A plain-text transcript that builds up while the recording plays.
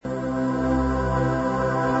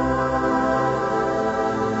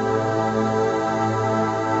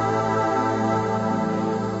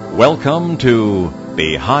Welcome to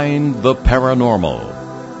Behind the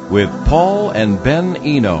Paranormal with Paul and Ben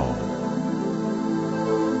Eno.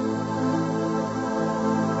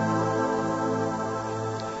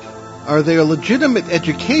 Are there legitimate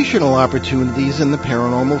educational opportunities in the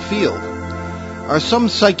paranormal field? Are some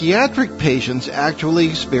psychiatric patients actually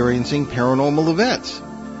experiencing paranormal events?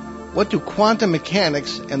 What do quantum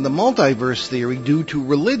mechanics and the multiverse theory do to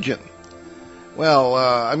religion? Well,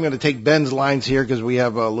 I'm going to take Ben's lines here because we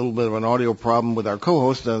have a little bit of an audio problem with our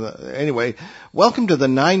co-host. Anyway, welcome to the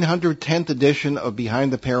 910th edition of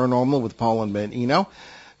Behind the Paranormal with Paul and Ben Eno,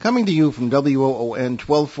 coming to you from WOON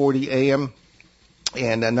 1240 AM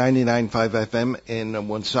and 99.5 FM in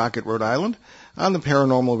Woonsocket, Rhode Island, on the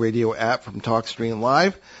Paranormal Radio app from TalkStream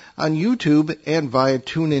Live, on YouTube, and via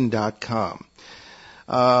TuneIn.com.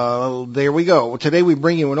 There we go. Today we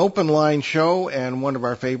bring you an open line show and one of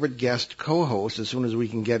our favorite guest co-hosts as soon as we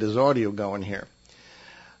can get his audio going here.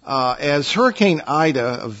 As Hurricane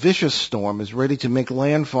Ida, a vicious storm, is ready to make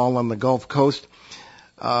landfall on the Gulf Coast,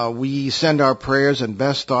 we send our prayers and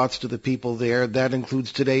best thoughts to the people there. That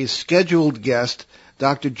includes today's scheduled guest,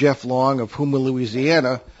 Dr. Jeff Long of Houma,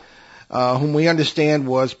 Louisiana, whom we understand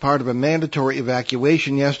was part of a mandatory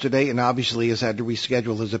evacuation yesterday and obviously has had to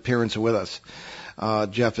reschedule his appearance with us.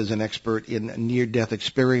 Jeff is an expert in near-death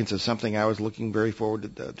experiences, something I was looking very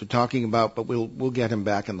forward to talking about, but we'll get him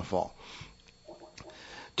back in the fall.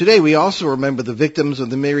 Today we also remember the victims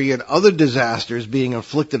of the myriad other disasters being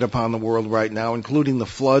inflicted upon the world right now, including the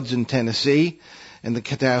floods in Tennessee and the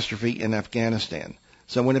catastrophe in Afghanistan.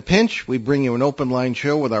 So in a pinch, we bring you an open line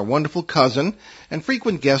show with our wonderful cousin and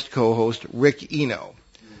frequent guest co-host, Rick Eno.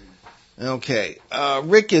 Okay,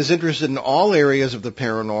 Rick is interested in all areas of the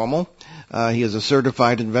paranormal. He is a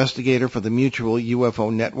certified investigator for the Mutual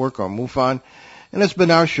UFO Network, or MUFON, and has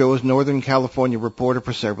been our show's Northern California reporter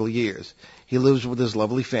for several years. He lives with his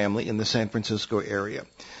lovely family in the San Francisco area.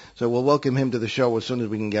 So we'll welcome him to the show as soon as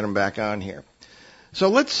we can get him back on here. So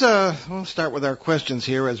we'll start with our questions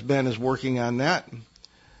here as Ben is working on that.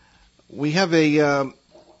 We have a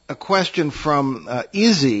question from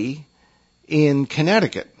Izzy in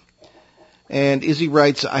Connecticut. And Izzy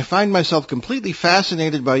writes, I find myself completely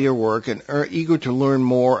fascinated by your work and are eager to learn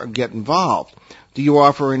more and get involved. Do you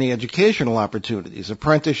offer any educational opportunities,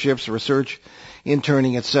 apprenticeships, research,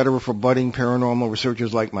 interning, etc. for budding paranormal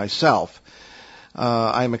researchers like myself?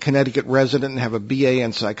 I'm a Connecticut resident and have a BA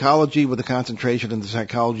in psychology with a concentration in the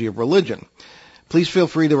psychology of religion. Please feel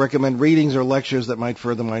free to recommend readings or lectures that might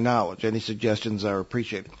further my knowledge. Any suggestions are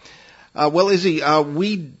appreciated. Well, Izzy,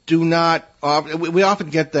 we do not, we often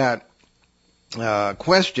get that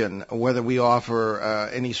question whether we offer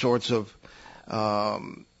any sorts of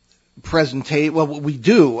presentation. Well, we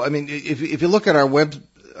do. I mean, if you look at our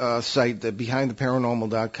website,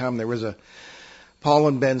 behindtheparanormal.com, there is a Paul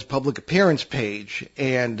and Ben's public appearance page,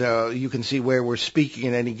 and you can see where we're speaking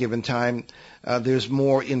at any given time. There's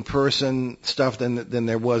more in-person stuff than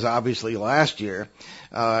there was obviously last year,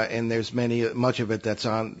 and there's much of it that's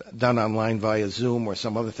done online via Zoom or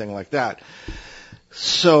some other thing like that.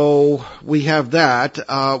 So we have that.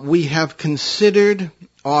 We have considered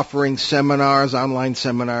offering seminars, online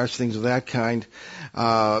seminars, things of that kind,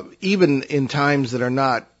 even in times that are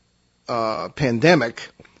not pandemic,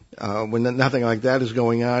 when nothing like that is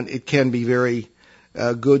going on. It can be very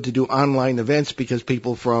good to do online events because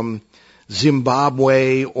people from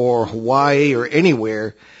Zimbabwe or Hawaii or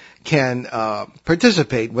anywhere can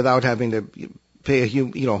participate without having to pay a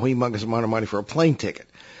humongous amount of money for a plane ticket.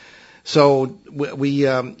 So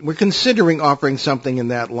we're considering offering something in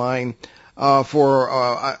that line. For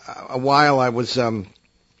a while, I was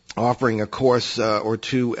offering a course or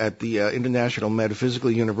two at the International Metaphysical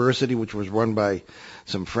University, which was run by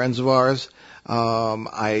some friends of ours.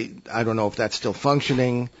 I don't know if that's still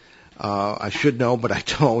functioning. I should know, but I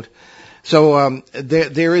don't. So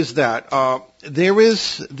there is that. There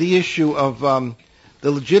is the issue of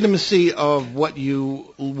the legitimacy of what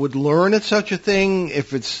you would learn at such a thing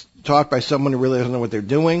if it's taught by someone who really doesn't know what they're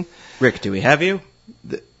doing. Rick, do we have you?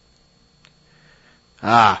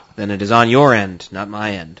 Then it is on your end, not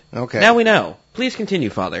my end. Okay. Now we know. Please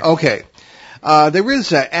continue, Father. Okay. There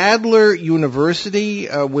is Adler University,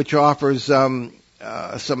 which offers some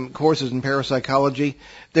courses in parapsychology.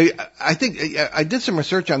 I think I did some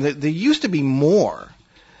research on it. There used to be more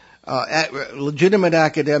legitimate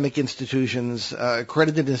academic institutions,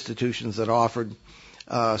 accredited institutions that offered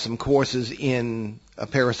some courses in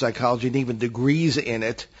parapsychology and even degrees in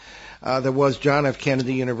it. There was John F.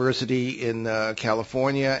 Kennedy University in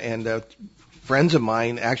California, and friends of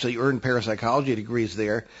mine actually earned parapsychology degrees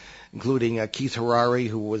there, including Keith Harari,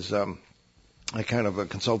 who was I kind of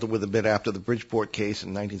consulted with a bit after the Bridgeport case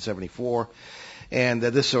in 1974, and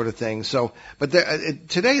this sort of thing. So, but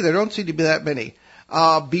today there don't seem to be that many.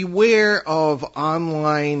 Beware of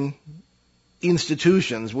online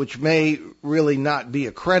institutions which may really not be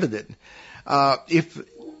accredited. If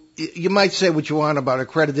you might say what you want about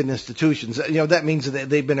accredited institutions, that means that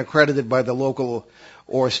they've been accredited by the local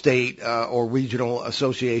or state or regional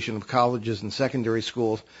association of colleges and secondary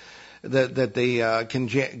schools, that they can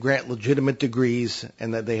grant legitimate degrees,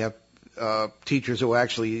 and that they have teachers who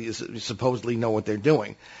actually supposedly know what they're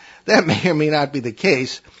doing. That may or may not be the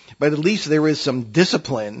case, but at least there is some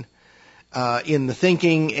discipline in the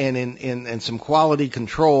thinking and in some quality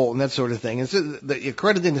control and that sort of thing. The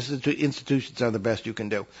accredited institutions are the best you can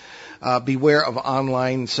do. Beware of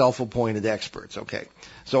online self-appointed experts. Okay.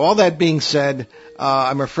 So all that being said,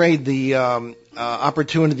 I'm afraid the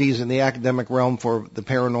opportunities in the academic realm for the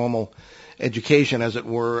paranormal education, as it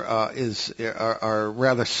were, are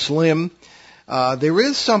rather slim. There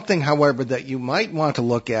is something, however, that you might want to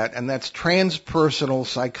look at, and that's transpersonal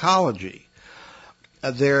psychology.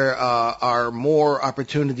 There are more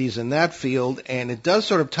opportunities in that field, and it does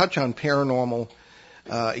sort of touch on paranormal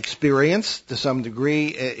experience to some degree.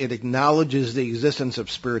 It acknowledges the existence of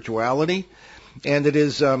spirituality, and it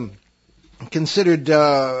is considered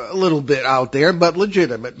a little bit out there, but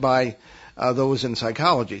legitimate by those in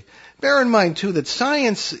psychology. Bear in mind, too, that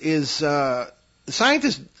scientists, as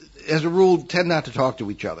a rule, tend not to talk to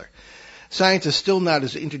each other. Science is still not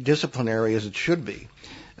as interdisciplinary as it should be.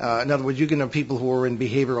 In other words, you can have people who are in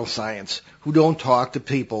behavioral science who don't talk to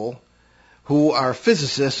people who are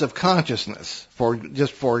physicists of consciousness,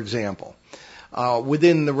 for example.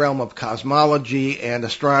 Within the realm of cosmology and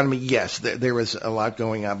astronomy, yes, there is a lot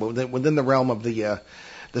going on. But within the realm of the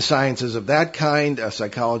sciences of that kind,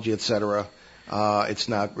 psychology, etc., it's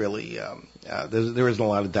not really, there isn't a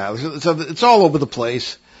lot of dialogue. So it's all over the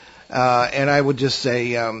place. And I would just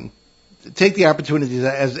say, take the opportunities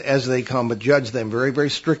as they come, but judge them very, very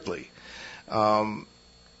strictly. I'm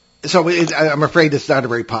afraid it's not a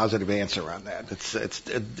very positive answer on that.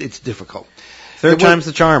 It's difficult. Third time's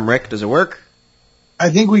the charm, Rick. Does it work? I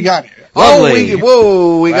think we got it. Lovely.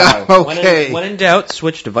 We got okay. When in doubt,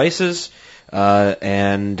 switch devices. Look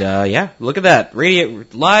at that.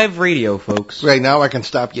 Live radio, folks. Right, now I can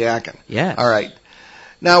stop yakking. Yeah. All right.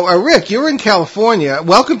 Now, Rick, you're in California.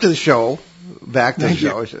 Welcome to the show. Back to the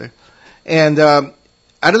show, I should say. And I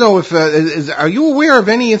don't know if are you aware of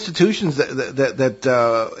any institutions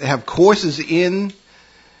that have courses in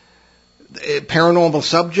paranormal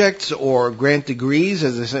subjects or grant degrees,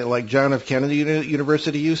 as they say, like John F. Kennedy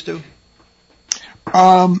University used to?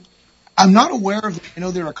 I'm not aware of. I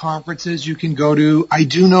know there are conferences you can go to. I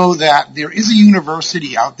do know that there is a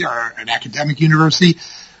university out there, an academic university,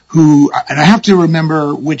 and I have to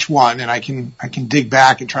remember which one, and I can dig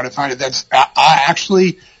back and try to find it. That's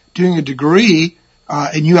actually doing a degree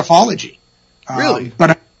in ufology. Really?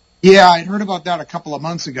 But I'd heard about that a couple of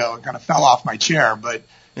months ago and kind of fell off my chair. But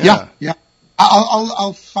yeah.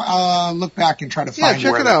 I'll look back and try to find.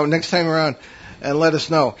 Yeah, check it out next time around, and let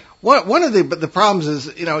us know. One of the problems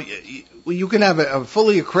is, you can have a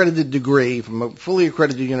fully accredited degree from a fully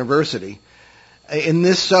accredited university in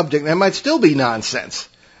this subject, and it might still be nonsense.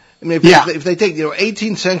 I mean, if they take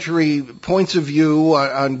 18th century points of view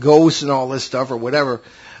on ghosts and all this stuff or whatever,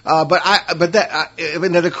 but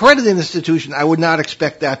in an accredited institution, I would not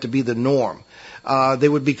expect that to be the norm. They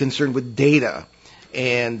would be concerned with data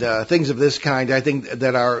and things of this kind, I think,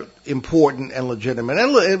 that are important and legitimate,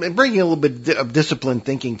 and bringing a little bit of disciplined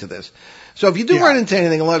thinking to this. So if you do run into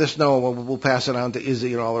anything, let us know, and we'll pass it on to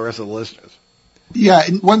Izzy and all the rest of the listeners. Yeah,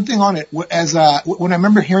 and one thing on it, when I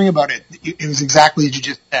remember hearing about it, it was exactly as you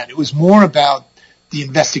just said. It was more about the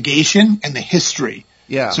investigation and the history.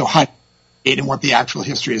 Yeah. So how and what the actual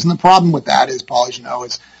history is. And the problem with that is, Paul, as you know,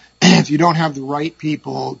 is if you don't have the right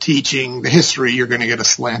people teaching the history, you're going to get a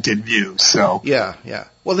slanted view. So yeah.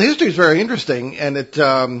 Well, the history is very interesting, and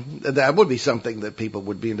that would be something that people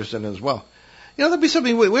would be interested in as well. There'd be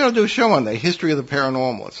something we ought to do a show on the history of the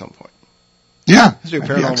paranormal at some point. Yeah, history of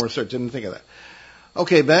paranormal research. Didn't think of that.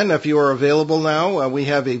 Okay, Ben, if you are available now, we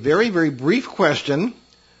have a very, very brief question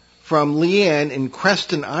from Leanne in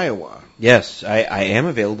Creston, Iowa. Yes, I am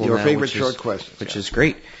available Your now. favorite short question. Which is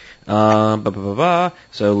great. So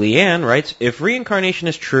Leanne writes, if reincarnation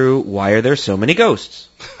is true, why are there so many ghosts?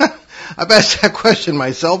 I've asked that question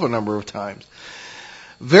myself a number of times.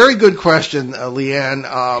 Very good question,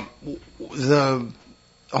 Leanne. The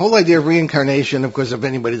whole idea of reincarnation, of course, if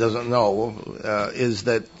anybody doesn't know, is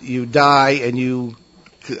that you die and you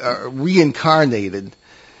are reincarnated,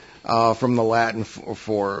 from the Latin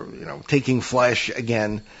for taking flesh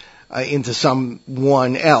again. into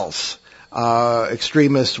someone else.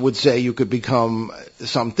 Extremists would say you could become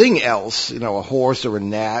something else, a horse or a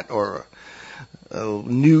gnat or a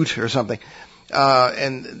newt or something.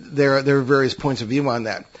 And there are various points of view on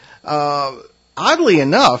that. Oddly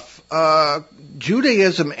enough,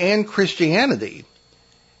 Judaism and Christianity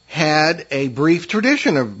had a brief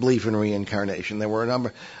tradition of belief in reincarnation. There were a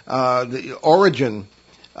number. The Origen,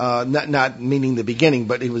 not meaning the beginning,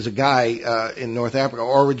 but he was a guy in North Africa.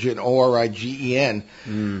 Origen, Origen,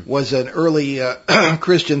 was an early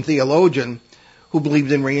Christian theologian who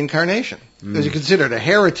believed in reincarnation. He was considered a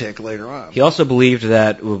heretic later on. He also believed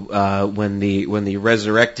that when the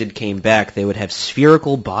resurrected came back, they would have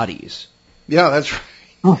spherical bodies. Yeah, that's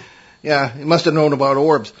right. Yeah, he must have known about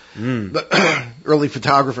orbs. But early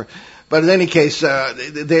photographer. But in any case,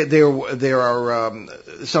 there are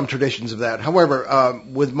some traditions of that. However,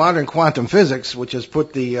 with modern quantum physics, which has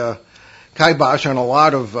put the kibosh on a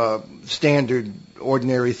lot of standard,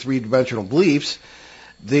 ordinary three-dimensional beliefs,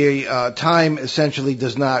 the time essentially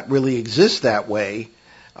does not really exist that way.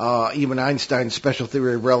 Even Einstein's special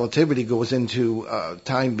theory of relativity goes into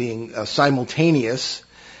time being simultaneous,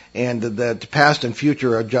 and that past and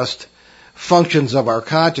future are just functions of our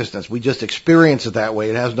consciousness. We just experience it that way.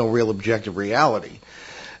 It has no real objective reality.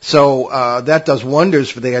 So that does wonders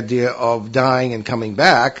for the idea of dying and coming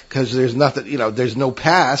back, because there's nothing, there's no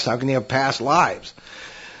past. How can you have past lives?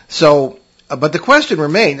 So, but the question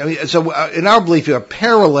remains. In our belief, you have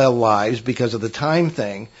parallel lives because of the time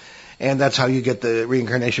thing, and that's how you get the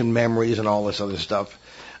reincarnation memories and all this other stuff.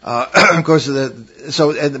 Of course,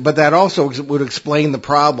 but that also would explain the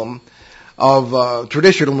problem of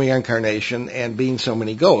traditional reincarnation and being so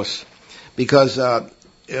many ghosts, because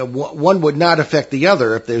one would not affect the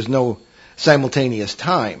other if there's no simultaneous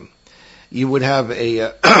time. You would have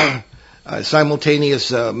a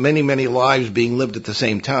simultaneous many lives being lived at the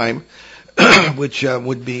same time, which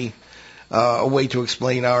would be a way to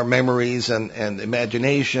explain our memories and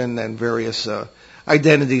imagination and various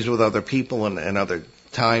identities with other people and other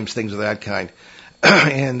times, things of that kind.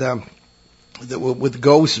 And with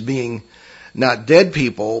ghosts being not dead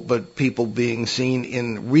people, but people being seen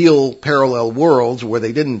in real parallel worlds where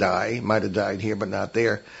they didn't die, might have died here but not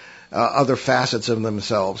there, other facets of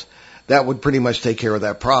themselves, that would pretty much take care of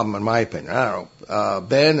that problem, in my opinion. I don't know.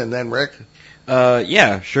 Ben and then Rick?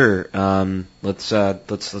 Yeah, sure. Let's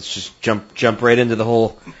just jump right into the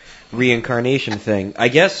whole reincarnation thing. I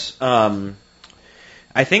guess, I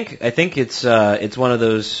think it's one of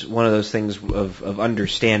those things of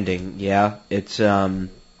understanding. Yeah, it's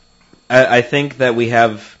I think that we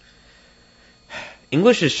have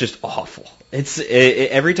English is just awful.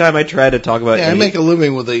 Every time I try to talk about I make a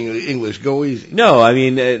living with English. Go easy. No, I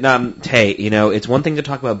mean hey, it's one thing to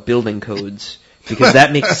talk about building codes because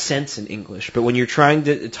that makes sense in English. But when you're trying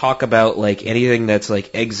to talk about like anything that's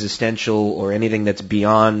like existential or anything that's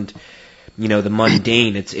beyond the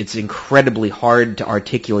mundane, it's incredibly hard to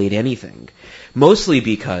articulate anything. Mostly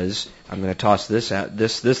because I'm going to toss this out,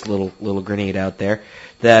 this little grenade out there,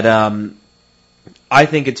 that I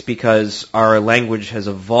think it's because our language has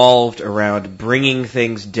evolved around bringing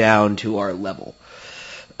things down to our level.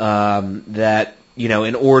 That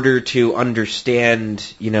in order to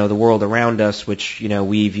understand the world around us, which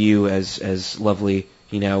we view as lovely,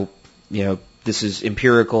 this is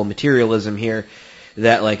empirical materialism here.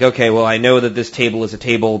 That like, okay, well, I know that this table is a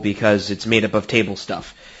table because it's made up of table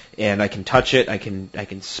stuff. And I can touch it, I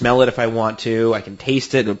can smell it if I want to, I can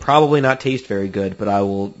taste it. It'll probably not taste very good, but I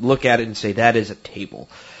will look at it and say that is a table.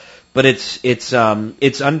 But these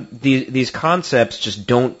concepts just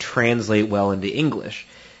don't translate well into English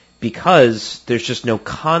because there's just no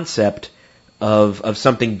concept of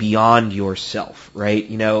something beyond yourself, right?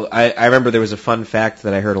 I remember there was a fun fact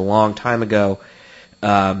that I heard a long time ago,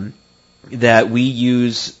 that we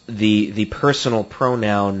use the personal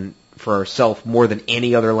pronoun for ourselves more than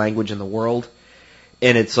any other language in the world.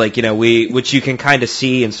 And it's like, which you can kind of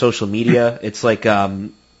see in social media. It's like,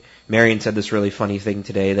 Marion said this really funny thing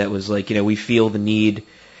today that was like, we feel the need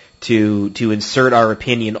to insert our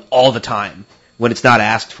opinion all the time when it's not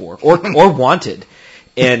asked for or wanted.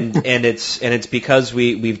 And it's because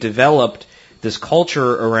we've developed this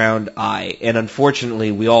culture around I, and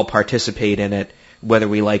unfortunately we all participate in it, whether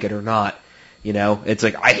we like it or not. It's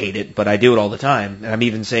like, I hate it, but I do it all the time, and I'm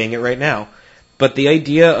even saying it right now. But the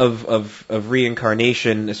idea of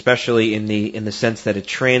reincarnation, especially in the sense that it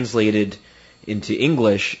translated into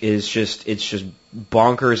English, it's just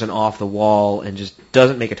bonkers and off the wall, and just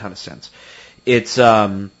doesn't make a ton of sense. It's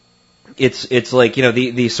like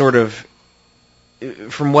the sort of,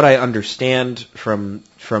 from what I understand from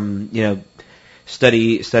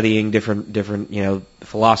studying different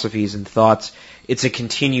philosophies and thoughts. It's a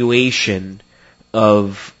continuation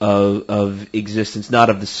of existence, not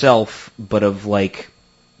of the self, but of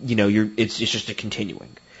it's just a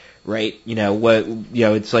continuing, right?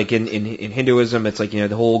 It's like in Hinduism, it's like, the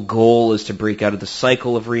whole goal is to break out of the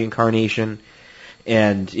cycle of reincarnation.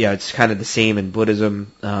 And, it's kind of the same in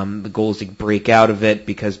Buddhism. The goal is to break out of it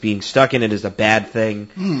because being stuck in it is a bad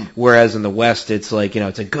thing. Whereas in the West, it's like,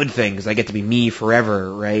 it's a good thing because I get to be me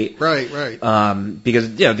forever, right? Right.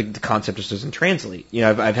 Because, the concept just doesn't translate.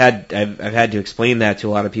 I've had to explain that to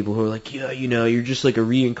a lot of people who are like, you're just like a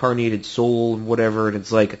reincarnated soul and whatever. And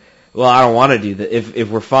it's like, well, I don't want to do that.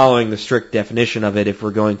 If we're following the strict definition of it, if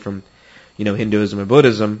we're going from, Hinduism and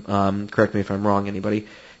Buddhism, correct me if I'm wrong, anybody,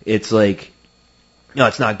 it's like, no,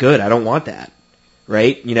 it's not good. I don't want that,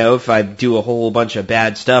 right? If I do a whole bunch of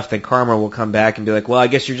bad stuff, then karma will come back and be like, well, I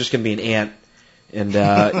guess you're just going to be an ant,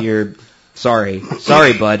 and you're sorry,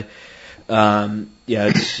 bud. You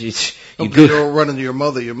don't run into your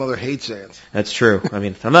mother. Your mother hates ants. That's true. I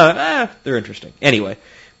mean, I'm not. They're interesting. Anyway,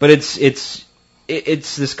 but it's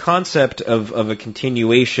this concept of a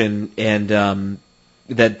continuation, and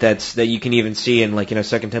that you can even see in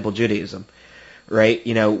Second Temple Judaism. Right,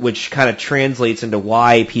 which kind of translates into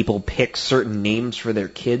why people pick certain names for their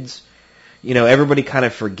kids. Everybody kind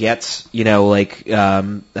of forgets,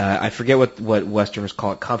 I forget what Westerners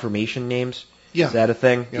call it, confirmation names. Yeah. Is that a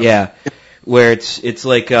thing? Yep. Yeah. Where it's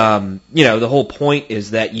like, the whole point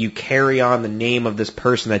is that you carry on the name of this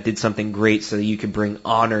person that did something great so that you can bring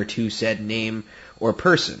honor to said name or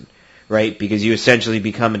person, right? Because you essentially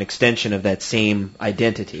become an extension of that same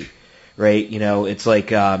identity, right? It's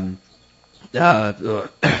like,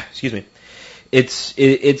 excuse me. It's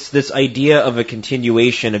this idea of a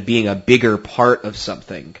continuation of being a bigger part of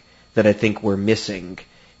something that I think we're missing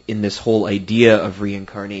in this whole idea of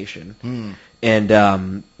reincarnation.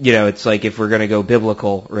 And it's like if we're going to go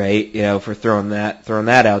biblical, right? If we're throwing that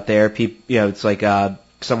out there, it's like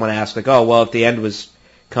someone asked like, oh well, if the end was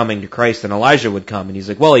coming to Christ, then Elijah would come, and he's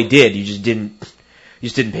like, well, he did. You just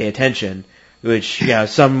didn't pay attention. Which,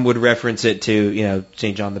 some would reference it to,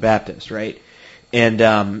 St. John the Baptist, right? And,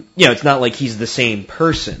 it's not like he's the same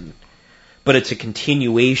person, but it's a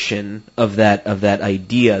continuation of that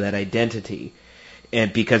idea, that identity.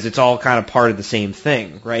 And because it's all kind of part of the same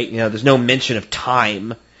thing, right? There's no mention of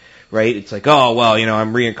time, right? It's like, oh, well,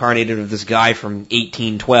 I'm reincarnated of this guy from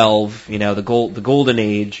 1812, the golden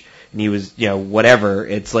age, and he was, whatever.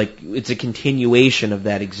 It's like, it's a continuation of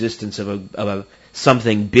that existence of a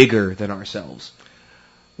something bigger than ourselves.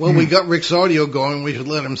 Well, we got Rick's audio going. We should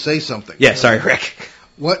let him say something. Yeah, sorry, Rick.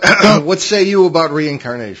 What say you about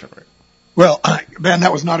reincarnation, Rick? Well, Ben,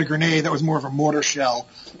 that was not a grenade. That was more of a mortar shell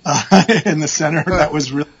in the center. That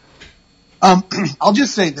was really. I'll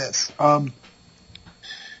just say this: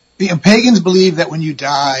 the pagans believe that when you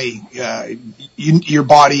die, your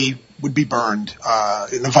body would be burned.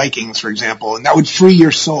 In the Vikings, for example, and that would free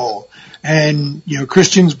your soul. And,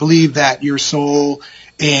 Christians believe that your soul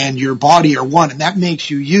and your body are one, and that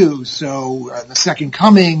makes you you. So, the second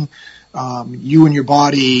coming, you and your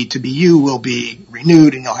body to be you will be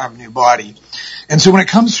renewed and you'll have a new body. And so when it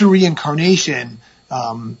comes to reincarnation,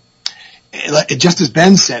 just as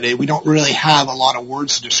Ben said it, we don't really have a lot of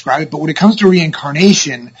words to describe it, but when it comes to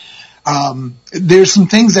reincarnation, there's some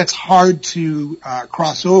things that's hard to,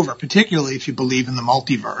 cross over, particularly if you believe in the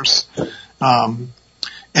multiverse.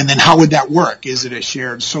 And then how would that work? Is it a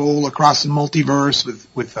shared soul across the multiverse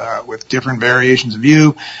with different variations of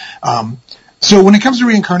you? So when it comes to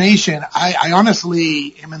reincarnation, I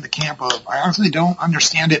honestly am in the camp of, I honestly don't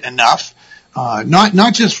understand it enough.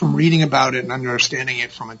 Not just from reading about it and understanding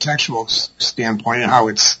it from a textual standpoint and how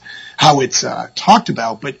it's talked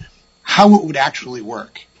about, but how it would actually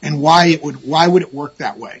work and why would it work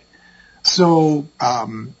that way? So,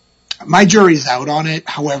 my jury's out on it.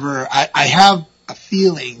 However, I have a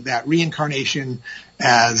feeling that reincarnation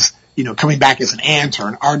as, coming back as an ant or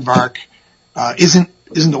an aardvark,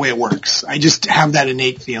 isn't the way it works. I just have that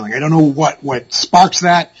innate feeling. I don't know what sparks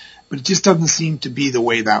that, but it just doesn't seem to be the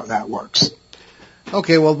way that works.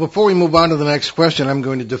 Okay, well, before we move on to the next question, I'm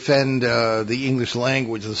going to defend the English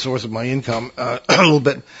language, the source of my income, a little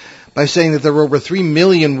bit by saying that there are over 3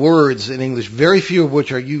 million words in English, very few of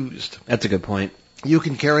which are used. That's a good point. You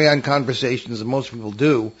can carry on conversations, and most people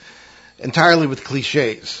do, entirely with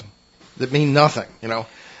cliches that mean nothing,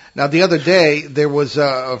 Now, the other day, there was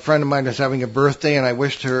a friend of mine who was having a birthday, and I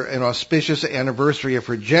wished her an auspicious anniversary of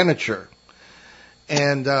her geniture.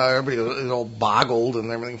 And everybody was all boggled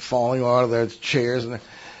and everything falling out of their chairs.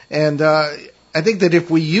 And I think that if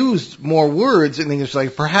we used more words in English,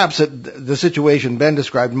 like perhaps the situation Ben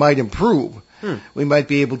described might improve. we might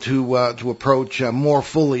be able to approach more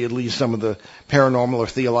fully, at least, some of the paranormal or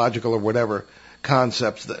theological or whatever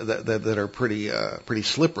concepts that are pretty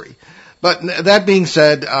slippery. But that being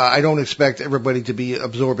said, I don't expect everybody to be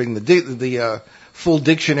absorbing the full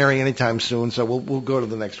dictionary anytime soon. So we'll go to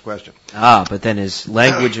the next question. But then is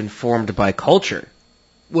language informed by culture?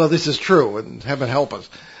 Well, this is true, and heaven help us.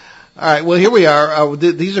 All right, well, here we are.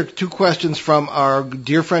 These are two questions from our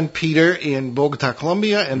dear friend Peter in Bogota,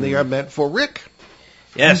 Colombia, and they are meant for Rick.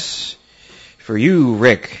 Yes, for you,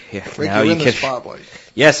 Rick. Yeah, Rick, now you're in the spotlight.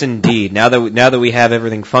 Yes, indeed. Now that we have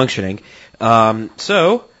everything functioning, our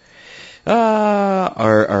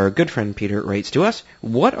good friend Peter writes to us: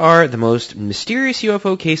 what are the most mysterious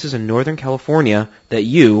UFO cases in Northern California that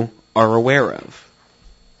you are aware of?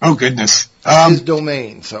 Oh goodness, his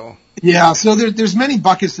domain. So. Yeah, so there's many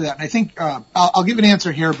buckets to that. And I think I'll give an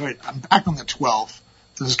answer here, but I'm back on the 12th.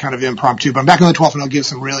 This is kind of impromptu, but I'm back on the 12th, and I'll give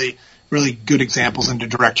some really, really good examples and to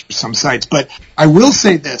direct you to some sites. But I will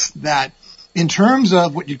say this, that in terms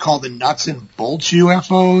of what you'd call the nuts and bolts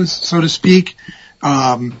UFOs, so to speak,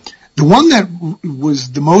 the one that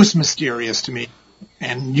was the most mysterious to me,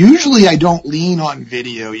 and usually I don't lean on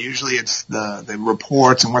video. Usually it's the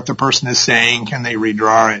reports and what the person is saying. Can they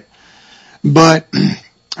redraw it? But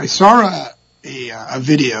I saw a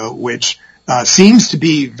video which seems to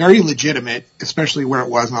be very legitimate, especially where it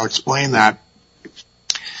was, and I'll explain that.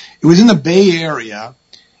 It was in the Bay Area,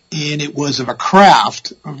 and it was of a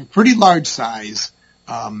craft of a pretty large size,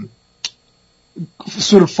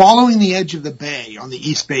 sort of following the edge of the bay on the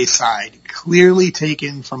East Bay side, clearly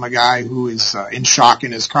taken from a guy who is in shock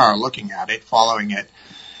in his car looking at it, following it.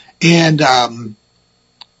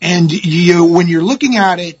 And when you're looking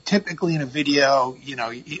at it, typically in a video,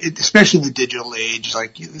 especially in the digital age,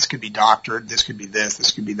 like this could be doctored, this could be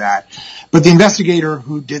this could be that. But the investigator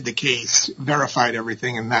who did the case verified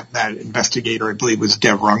everything, and that investigator, I believe, was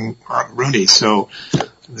Dev Rooney. So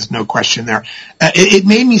there's no question there. It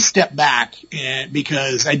made me step back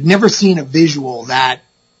because I'd never seen a visual that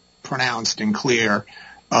pronounced and clear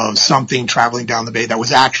of something traveling down the bay that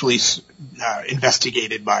was actually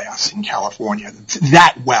investigated by us in California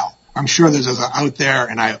that well. I'm sure there's those out there,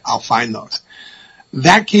 and I'll find those.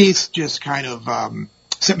 That case just kind of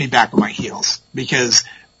set me back on my heels because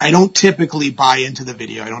I don't typically buy into the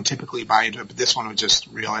video. I don't typically buy into it, but this one was just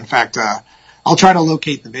real. In fact, I'll try to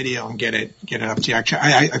locate the video and get it up to you. Actually,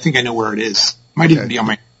 I think I know where it is. Might even be on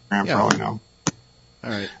my Instagram for all I know. All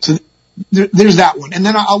right. So there's that one. And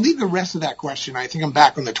then I'll leave the rest of that question. I think I'm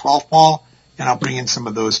back on the 12th, Paul, and I'll bring in some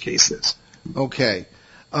of those cases. Okay.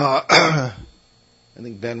 I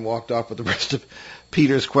think Ben walked off with the rest of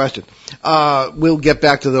Peter's question. We'll get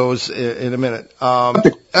back to those in a minute.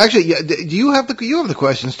 Actually, do you have the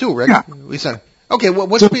questions too, Rick? Yeah. We said. Okay.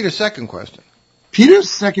 What's Peter's second question? Peter's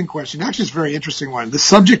second question, actually, is a very interesting one. The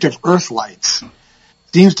subject of Earth lights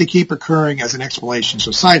seems to keep occurring as an explanation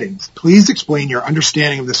for sightings. Please explain your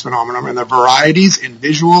understanding of this phenomenon and the varieties in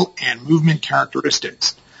visual and movement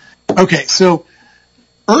characteristics. Okay, so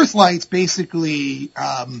Earth lights basically,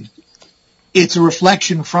 it's a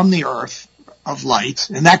reflection from the Earth of light,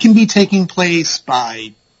 and that can be taking place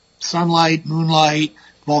by sunlight, moonlight,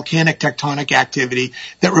 volcanic tectonic activity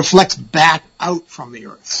that reflects back out from the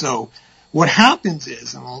Earth. So what happens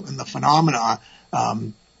is, in the phenomena,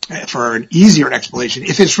 for an easier explanation,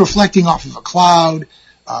 if it's reflecting off of a cloud,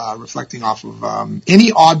 reflecting off of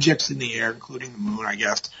any objects in the air, including the moon, I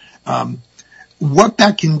guess, what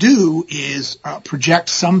that can do is project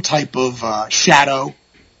some type of shadow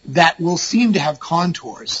that will seem to have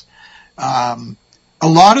contours. A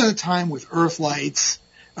lot of the time with Earth lights,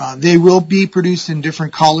 they will be produced in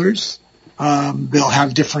different colors. They'll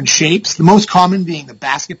have different shapes, the most common being the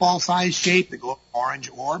basketball-sized shape, the glowing orange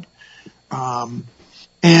orb.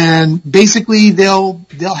 And basically they'll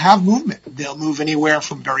have movement. They'll move anywhere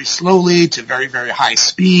from very slowly to very, very high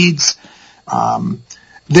speeds.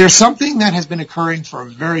 There's something that has been occurring for a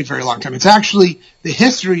very, very long time. It's actually the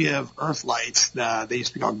history of Earth lights. They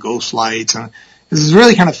used to be called ghost lights. And this is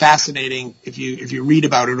really kind of fascinating if you read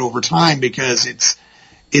about it over time, because it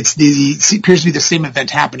appears to be the same event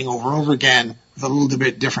happening over and over again with a little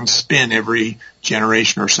bit different spin every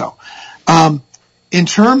generation or so. In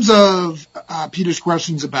terms of Peter's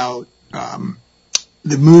questions about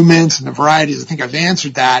the movements and the varieties, I think I've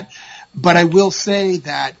answered that. But I will say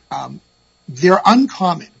that they're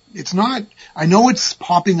uncommon. It's not. I know it's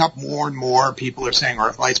popping up more and more. People are saying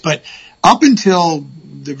Earth lights, but up until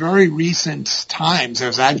the very recent times,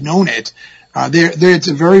 as I've known it, it's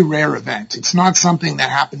a very rare event. It's not something that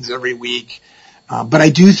happens every week. But I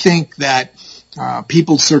do think that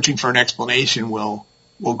people searching for an explanation will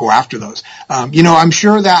will go after those. I'm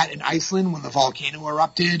sure that in Iceland, when the volcano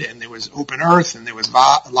erupted and there was open earth and there was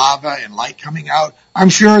lava and light coming out, I'm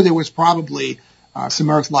sure there was probably some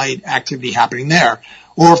earth light activity happening there.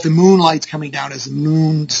 Or if the moonlight's coming down as the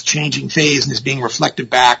moon's changing phase and is being reflected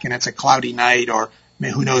back and it's a cloudy night, or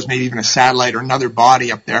who knows, maybe even a satellite or another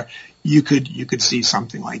body up there, you could see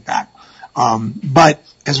something like that. But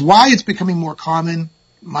as why it's becoming more common,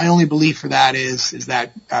 my only belief for that is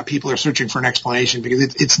that people are searching for an explanation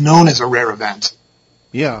because it's known as a rare event.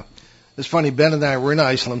 Yeah. It's funny, Ben and I were in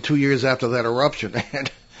Iceland 2 years after that eruption.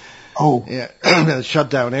 And yeah, shut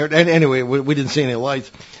down there. And anyway, we didn't see any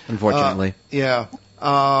lights. Unfortunately. Yeah.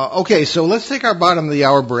 Okay, so let's take our bottom of the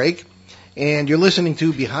hour break. And you're listening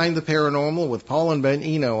to Behind the Paranormal with Paul and Ben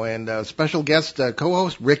Eno and special guest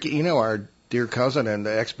co-host Rick Eno, our dear cousin and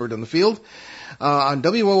expert in the field, on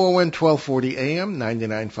WOON 1240 AM,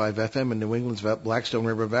 99.5 FM in New England's Blackstone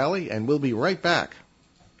River Valley. And we'll be right back.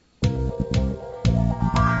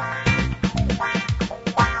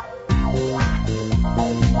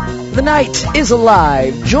 The night is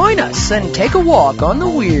alive. Join us and take a walk on the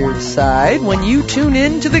weird side when you tune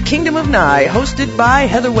in to The Kingdom of Nye, hosted by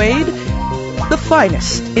Heather Wade, the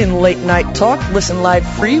finest in late night talk. Listen live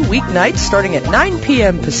free weeknights starting at 9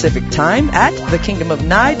 p.m. Pacific time at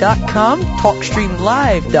thekingdomofnye.com,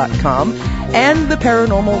 talkstreamlive.com, and the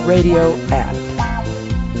Paranormal Radio app.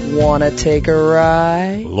 Wanna take a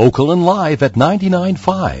ride? Local and live at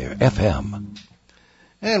 99.5 FM.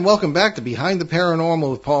 And welcome back to Behind the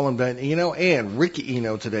Paranormal with Paul and Ben Eno and Ricky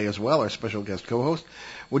Eno today as well, our special guest co-host.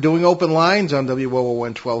 We're doing open lines on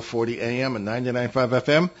WOON 1240 AM and 99.5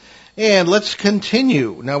 FM. And let's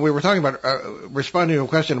continue. Now, we were talking about responding to a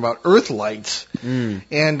question about earth lights,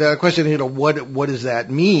 and a question, what does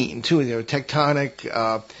that mean? Too,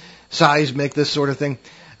 tectonic, seismic, this sort of thing.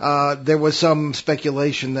 There was some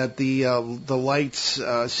speculation that the lights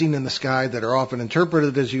seen in the sky that are often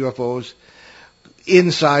interpreted as UFOs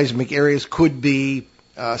in seismic areas could be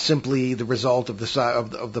simply the result of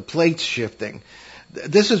the plates shifting.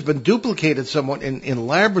 This has been duplicated somewhat in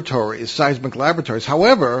laboratories, seismic laboratories.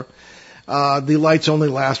 However, the lights only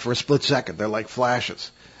last for a split second. They're like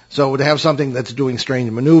flashes. So to have something that's doing strange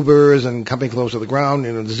maneuvers and coming close to the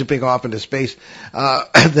ground, zipping off into space,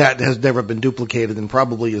 that has never been duplicated and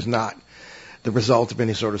probably is not the result of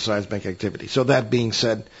any sort of seismic activity. So that being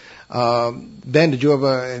said, Ben, did you have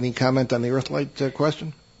any comment on the Earthlight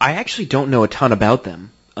question? I actually don't know a ton about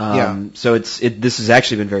them. So this has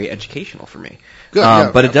actually been very educational for me.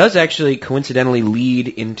 Good, but it does actually coincidentally lead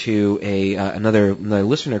into another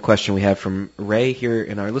listener question we have from Ray here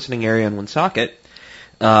in our listening area in Woonsocket,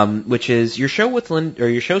 which is your shows with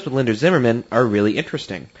Linda Zimmerman are really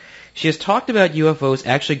interesting. She has talked about UFOs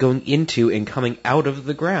actually going into and coming out of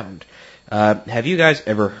the ground. Have you guys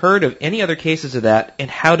ever heard of any other cases of that,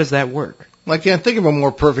 and how does that work? Well, I can't think of a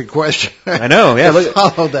more perfect question. I know, yeah.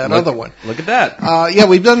 Follow that other one. Look at that. Yeah,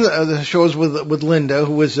 we've done the shows with Linda,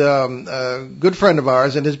 who is a good friend of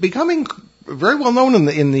ours and is becoming very well known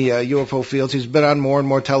in the UFO fields. She's been on more and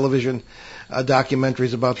more television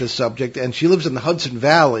documentaries about this subject, and she lives in the Hudson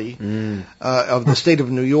Valley of the state of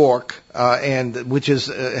New York, and which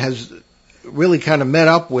has really kind of met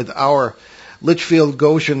up with our Litchfield,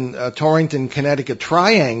 Goshen, Torrington, Connecticut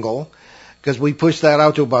triangle, because we pushed that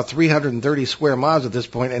out to about 330 square miles at this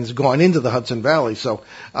point, and it's gone into the Hudson Valley. So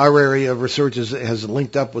our area of research has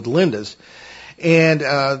linked up with Linda's. And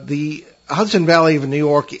the Hudson Valley of New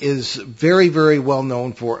York is very, very well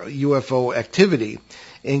known for UFO activity,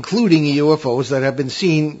 including UFOs that have been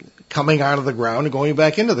seen coming out of the ground and going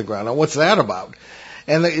back into the ground. Now, what's that about?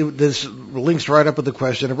 And this links right up with the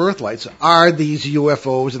question of Earthlights. Are these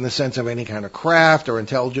UFOs in the sense of any kind of craft or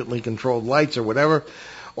intelligently controlled lights or whatever?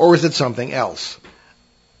 Or is it something else?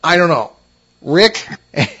 I don't know. Rick,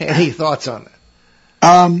 any thoughts on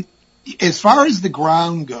that? As far as the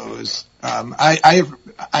ground goes, I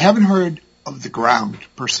haven't heard of the ground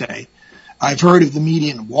per se. I've heard of the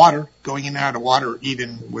median water, going in and out of water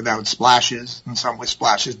even without splashes, and some with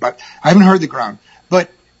splashes, but I haven't heard the ground. But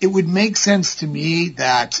it would make sense to me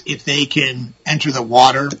that if they can enter the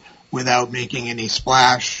water without making any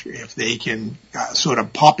splash, if they can sort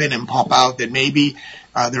of pop in and pop out, then maybe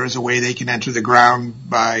there is a way they can enter the ground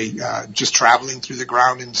by just traveling through the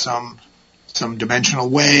ground in some dimensional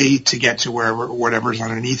way to get to whatever's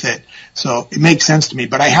underneath it. So it makes sense to me,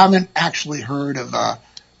 but I haven't actually heard of a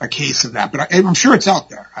case of that, but I'm sure it's out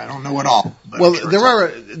there. I don't know at all. Well,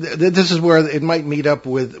 this is where it might meet up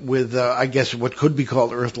with I guess what could be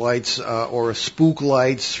called Earthlights or spook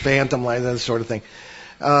lights, phantom lights, that sort of thing.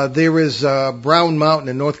 There is Brown Mountain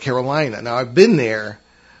in North Carolina. Now, I've been there,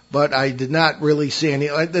 but I did not really see any.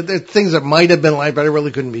 There are things that might have been light, but I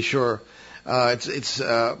really couldn't be sure. It's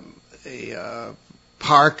a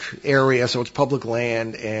park area, so it's public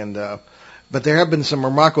land, and but there have been some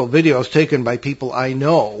remarkable videos taken by people I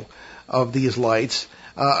know of these lights.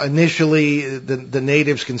 Initially, the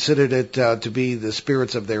natives considered it to be the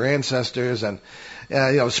spirits of their ancestors, and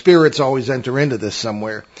spirits always enter into this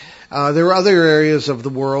somewhere. There are other areas of the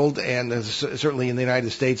world, and certainly in the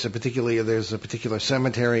United States, particularly there's a particular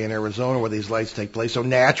cemetery in Arizona where these lights take place. So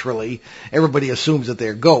naturally, everybody assumes that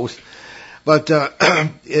they're ghosts. But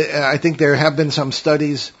I think there have been some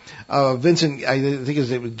studies. Vincent, I think his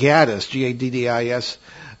name was Gaddis, Gaddis,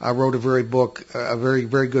 wrote a very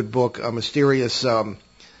very good book, a mysterious.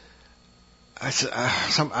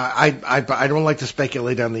 I don't like to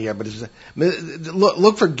speculate on the air, but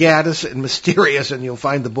look for Gaddis and Mysterious, and you'll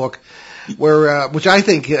find the book, where which I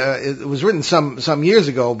think it was written some years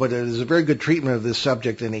ago, but it is a very good treatment of this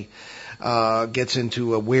subject, and he gets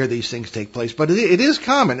into where these things take place. But it is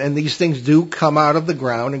common, and these things do come out of the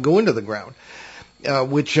ground and go into the ground,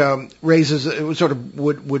 which raises sort of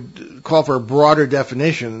would call for a broader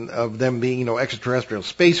definition of them being extraterrestrial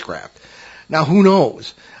spacecraft. Now, who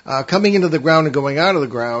knows? Coming into the ground and going out of the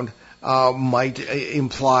ground might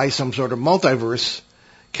imply some sort of multiverse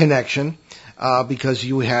connection, because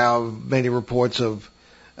you have many reports of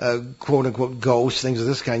quote-unquote ghosts, things of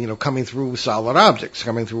this kind, coming through solid objects,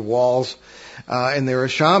 coming through walls. And there are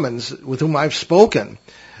shamans with whom I've spoken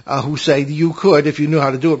who say you could, if you knew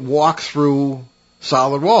how to do it, walk through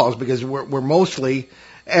solid walls, because we're mostly,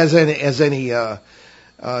 as any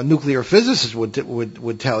nuclear physicists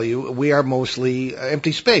would tell you, we are mostly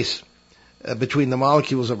empty space between the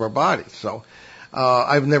molecules of our body. So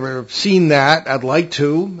I've never seen that. I'd like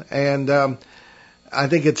to, and I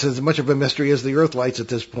think it's as much of a mystery as the Earth lights at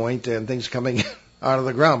this point and things coming out of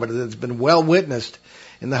the ground. But it's been well witnessed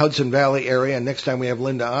in the Hudson Valley area, and next time we have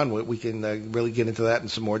Linda on, we can really get into that in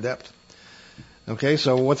some more depth. Okay,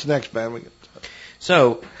 so what's next, Ben?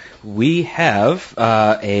 So we have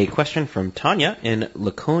a question from Tanya in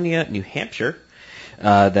Laconia, New Hampshire,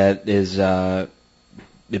 that is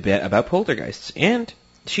about poltergeists. And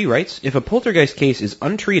she writes, if a poltergeist case is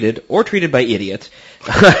untreated or treated by idiots...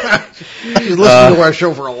 She's listened to our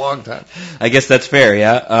show for a long time. I guess that's fair,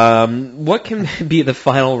 yeah. What can be the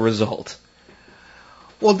final result?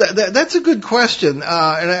 Well, that's a good question, and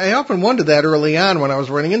I often wondered that early on when I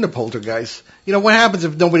was running into poltergeists. What happens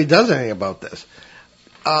if nobody does anything about this?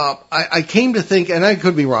 I came to think, and I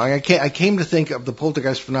could be wrong, I came to think of the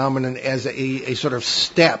poltergeist phenomenon as a sort of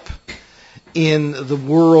step in the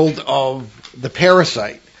world of the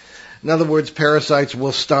parasite. In other words, parasites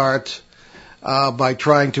will start by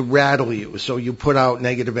trying to rattle you, so you put out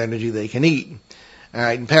negative energy they can eat. All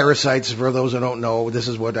right, and parasites, for those who don't know, this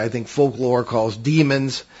is what I think folklore calls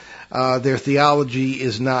demons. Their theology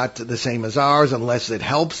is not the same as ours unless it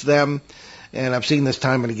helps them. And I've seen this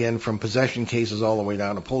time and again from possession cases all the way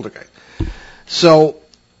down to poltergeist. So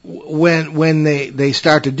when they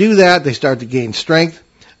start to do that, they start to gain strength,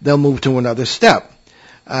 they'll move to another step.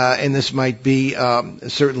 And this might be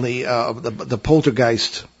certainly the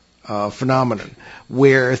poltergeist phenomenon,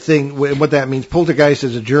 what that means. Poltergeist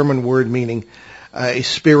is a German word meaning a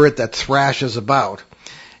spirit that thrashes about.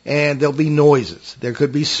 And there'll be noises. There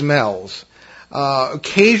could be smells.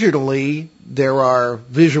 Occasionally, there are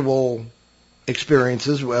visual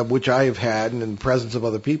experiences, which I have had in the presence of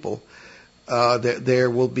other people. There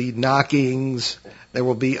will be knockings. There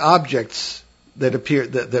will be objects that appear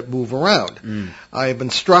that move around. I have been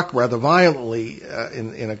struck rather violently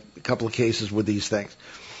in a couple of cases with these things.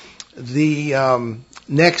 The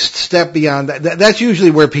next step beyond that's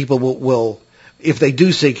usually where people will, if they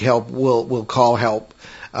do seek help, will call help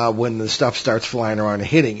when the stuff starts flying around and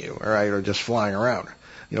hitting you, all right, or just flying around.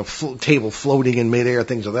 Table floating in midair,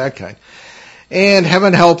 things of that kind. And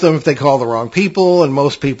heaven help them if they call the wrong people, and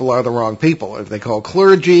most people are the wrong people. If they call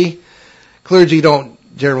clergy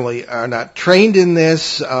generally are not trained in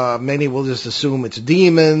this. Many will just assume it's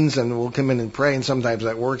demons and will come in and pray, and sometimes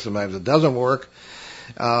that works, sometimes it doesn't work.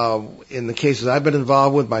 In the cases I've been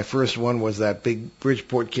involved with, my first one was that big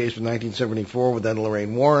Bridgeport case from 1974 with Ed and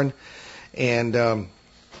Lorraine Warren, and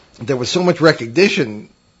there was so much recognition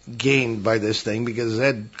gained by this thing because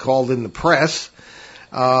Ed called in the press,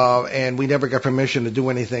 and we never got permission to do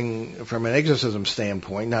anything from an exorcism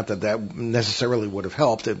standpoint. Not that necessarily would have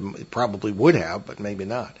helped. It probably would have, but maybe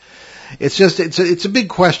not. It's a big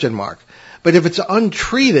question mark. But if it's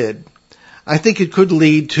untreated, I think it could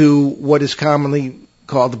lead to what is commonly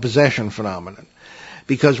called the possession phenomenon.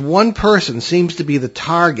 Because one person seems to be the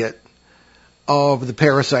target of the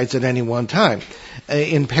parasites at any one time.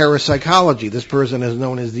 In parapsychology, this person is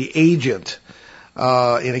known as the agent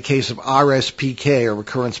in a case of RSPK, or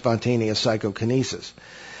recurrent spontaneous psychokinesis.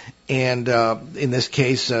 And in this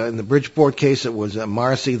case, in the Bridgeport case, it was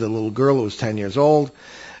Marcy, the little girl who was 10 years old.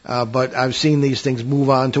 But I've seen these things move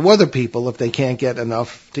on to other people if they can't get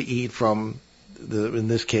enough to eat from, in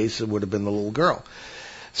this case, it would have been the little girl.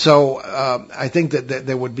 So I think that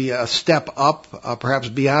there would be a step up, perhaps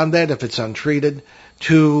beyond that, if it's untreated,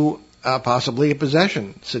 to possibly a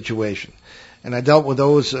possession situation. And I dealt with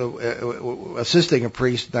those assisting a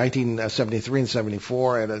priest 1973 and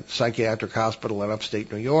 74 at a psychiatric hospital in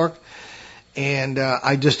upstate New York. And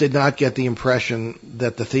I just did not get the impression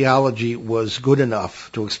that the theology was good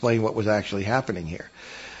enough to explain what was actually happening here.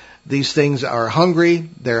 These things are hungry,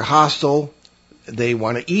 they're hostile, they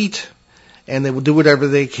want to eat, and they will do whatever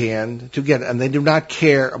they can to get it. And they do not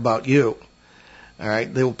care about you. All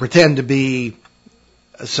right? They will pretend to be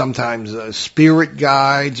sometimes spirit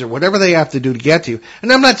guides or whatever they have to do to get to you.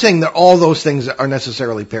 And I'm not saying that all those things are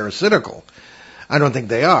necessarily parasitical. I don't think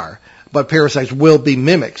they are. But parasites will be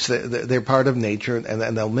mimics. They're part of nature,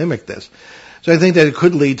 and they'll mimic this. So I think that it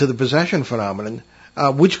could lead to the possession phenomenon,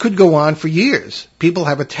 which could go on for years. People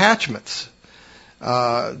have attachments.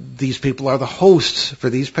 These people are the hosts for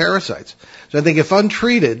these parasites. So I think if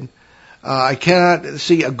untreated, I cannot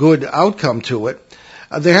see a good outcome to it.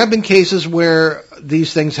 There have been cases where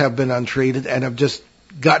these things have been untreated and have just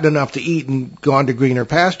gotten enough to eat and gone to greener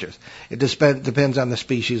pastures. It depends on the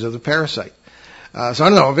species of the parasite. So I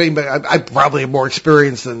don't know if anybody, I probably have more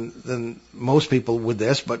experience than most people with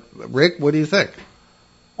this, but Rick, what do you think?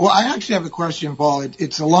 Well, I actually have a question, Paul.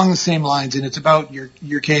 It's along the same lines, and it's about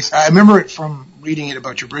your case. I remember it from reading it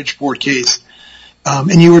about your Bridgeport case,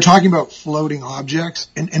 and you were talking about floating objects.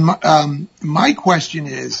 And my question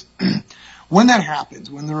is, when that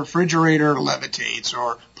happens, when the refrigerator levitates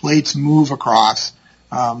or plates move across,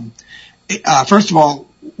 first of all,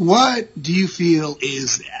 what do you feel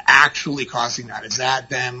is actually causing that? Is that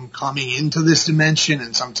them coming into this dimension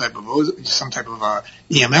and some type of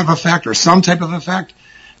EMF effect or some type of effect,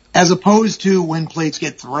 as opposed to when plates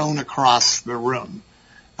get thrown across the room?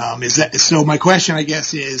 So my question, I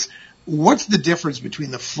guess, is what's the difference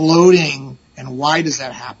between the floating and why does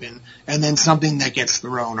that happen, and then something that gets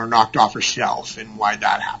thrown or knocked off a shelf and why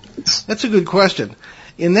that happens? That's a good question.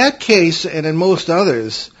 In that case, and in most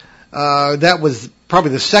others, that was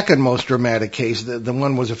probably the second most dramatic case. The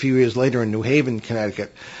one was a few years later in New Haven,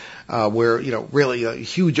 Connecticut, where, really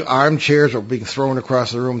huge armchairs were being thrown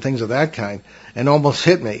across the room, things of that kind, and almost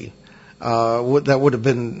hit me. That would have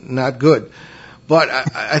been not good. But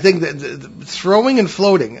I think that throwing and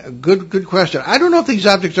floating, a good question. I don't know if these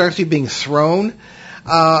objects are actually being thrown.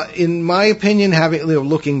 In my opinion,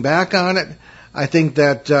 looking back on it, I think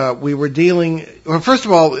that we were dealing. Well, first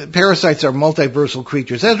of all, parasites are multiversal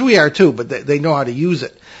creatures, as we are too, but they know how to use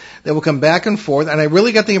it. They will come back and forth, and I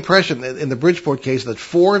really got the impression in the Bridgeport case that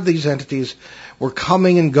 4 of these entities were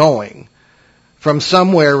coming and going from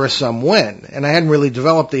somewhere or somewhen, and I hadn't really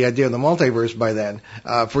developed the idea of the multiverse by then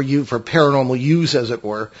for paranormal use, as it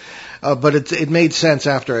were. But it made sense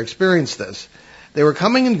after I experienced this. They were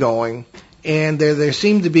coming and going, and there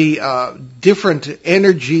seemed to be different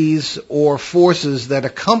energies or forces that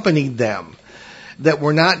accompanied them that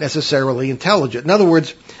were not necessarily intelligent. In other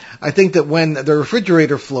words, I think that when the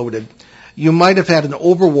refrigerator floated, you might have had an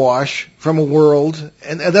overwash from a world,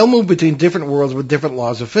 and they'll move between different worlds with different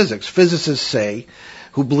laws of physics. Physicists say,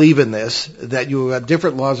 who believe in this, that you have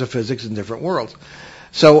different laws of physics in different worlds.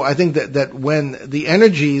 So I think that when the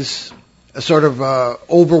energies sort of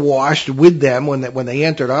overwashed with them when they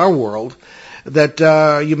entered our world, that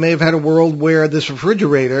you may have had a world where this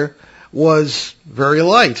refrigerator was very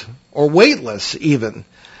light or weightless even,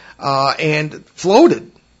 and floated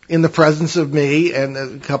in the presence of me and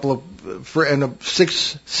a couple of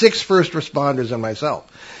six first responders and myself.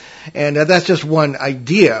 And that's just one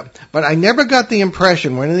idea. But I never got the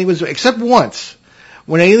impression when anything was, except once,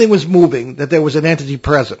 when anything was moving, that there was an entity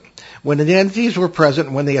present. When the entities were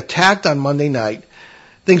present, when they attacked on Monday night,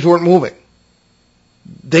 things weren't moving.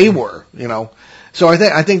 They were, So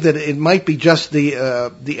I think that it might be just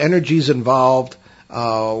the energies involved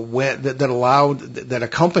that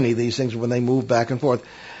accompany these things when they move back and forth.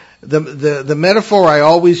 The metaphor I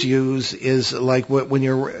always use is like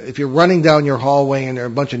if you're running down your hallway and there are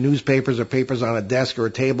a bunch of newspapers or papers on a desk or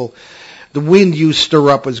a table, the wind you stir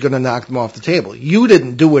up is going to knock them off the table. You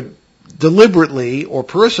didn't do it deliberately or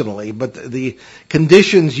personally, but the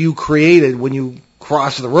conditions you created when you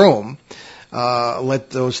cross the room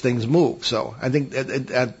let those things move. So I think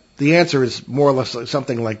the answer is more or less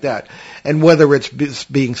something like that. And whether it's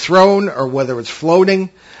being thrown or whether it's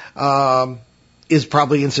floating is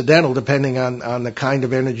probably incidental depending on the kind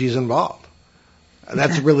of energies involved.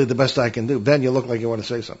 That's really the best I can do. Ben, you look like you want to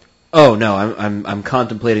say something. Oh no, I'm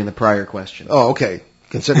contemplating the prior question. Oh, okay.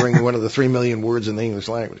 Considering one of the 3 million words in the English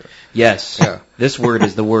language. Yes. Yeah. This word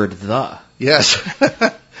is the word the. Yes.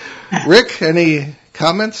 Rick, any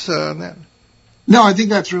comments on that? No, I think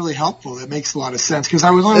that's really helpful. That makes a lot of sense because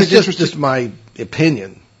I was always interested. It's just my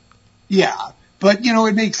opinion. Yeah, but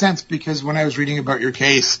it makes sense because when I was reading about your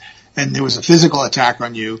case and there was a physical attack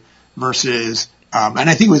on you versus, and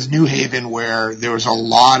I think it was New Haven where there was a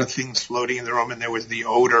lot of things floating in the room and there was the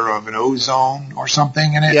odor of an ozone or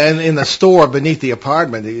something in it. Yeah, in the store beneath the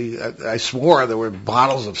apartment, I swore there were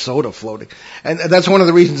bottles of soda floating. And that's one of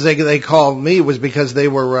the reasons they called me was because they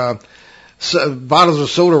were bottles of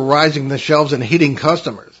soda rising the shelves and hitting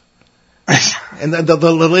customers. And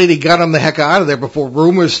the lady got them the heck out of there before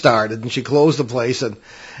rumors started, and she closed the place and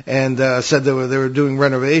said they were doing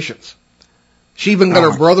renovations. She even got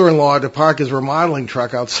her brother-in-law to park his remodeling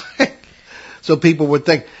truck outside, so people would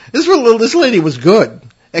think this lady was good,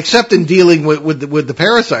 except in dealing with the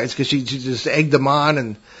parasites, because she just egged them on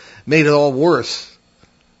and made it all worse.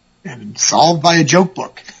 And solved by a joke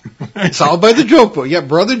book. Solved by the joke book. Yeah,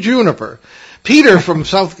 Brother Juniper. Peter from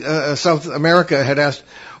South America had asked,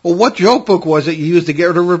 well, what joke book was it you used to get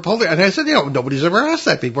rid of Republic? And I said, nobody's ever asked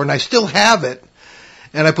that before, and I still have it.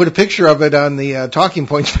 And I put a picture of it on the Talking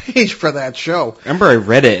Points page for that show. I remember I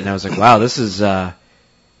read it and I was like, wow, this is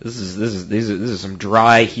some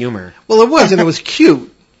dry humor. Well, it was, and it was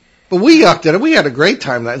cute. But we yucked at it. We had a great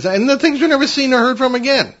time that night, and the things were never seen or heard from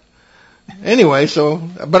again. Anyway,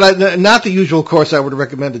 but not the usual course I would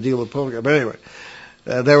recommend to deal with poker. But anyway,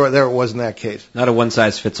 there it was in that case. Not a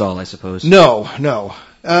one-size-fits-all, I suppose. No.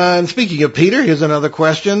 And speaking of Peter, here's another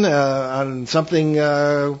question on something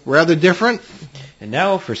rather different. And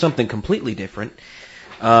now for something completely different.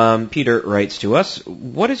 Peter writes to us,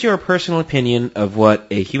 what is your personal opinion of what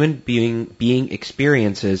a human being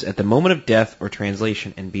experiences at the moment of death or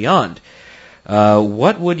translation and beyond?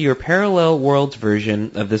 What would your parallel worlds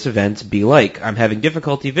version of this event be like? I'm having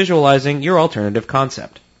difficulty visualizing your alternative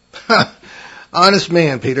concept. Honest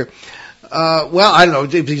man, Peter. Well, I don't know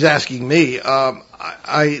if he's asking me. One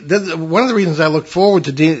of the reasons I look forward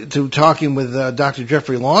to talking with Dr.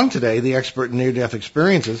 Jeffrey Long today, the expert in near-death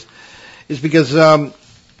experiences, is because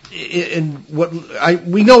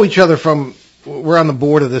we know each other from, we're on the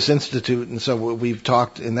board of this institute, and so we've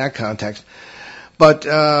talked in that context. But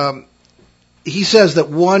he says that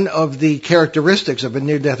one of the characteristics of a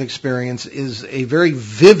near-death experience is a very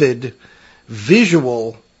vivid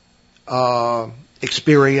visual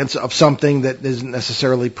experience of something that isn't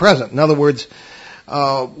necessarily present. In other words,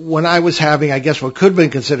 when I was having, I guess, what could have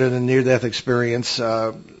been considered a near-death experience,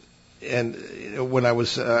 and when I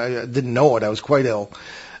didn't know it, I was quite ill,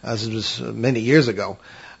 as it was many years ago,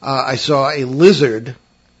 I saw a lizard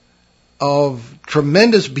of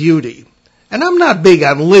tremendous beauty. And I'm not big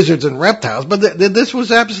on lizards and reptiles, but this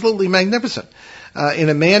was absolutely magnificent. In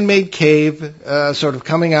a man-made cave, sort of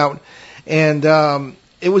coming out, and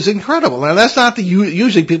it was incredible. Now that's not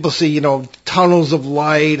usually people see, tunnels of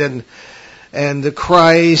light and the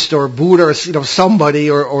Christ or Buddha or somebody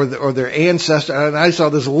or their ancestor. And I saw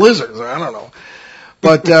this lizard. I don't know,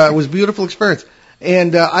 but it was a beautiful experience.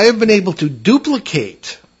 And I have been able to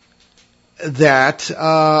duplicate that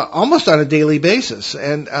almost on a daily basis,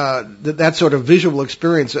 and that sort of visual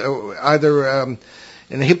experience, either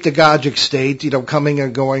in a hypnagogic state, coming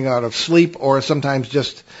and going out of sleep, or sometimes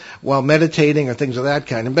just while meditating or things of that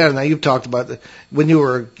kind. And Ben, now you've talked about when you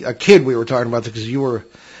were a kid, we were talking about it because you were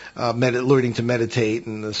learning to meditate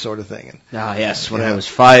and this sort of thing. Yes, when I was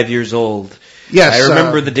 5 years old. Yes, I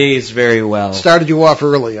remember the days very well. Started you off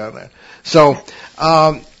early on that. So,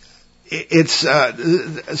 if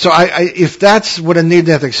that's what a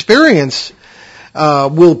near-death experience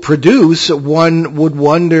will produce, one would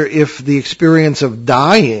wonder if the experience of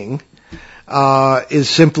dying is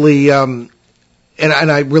simply, and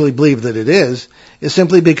I really believe that it is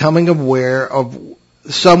simply becoming aware of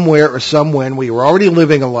somewhere or somewhen where you're already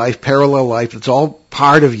living a life, parallel life. It's all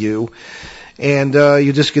part of you, and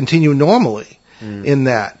you just continue normally in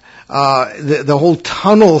that. The whole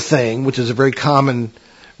tunnel thing, which is a very common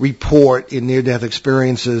report in near-death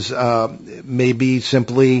experiences, may be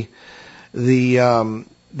simply the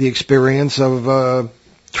experience of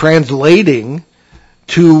translating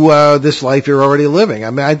to this life you're already living. I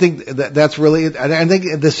mean, I think that's really it. I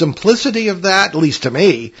think the simplicity of that, at least to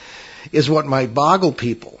me, is what might boggle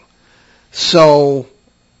people. So,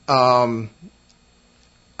 I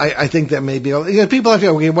I think that maybe, people have,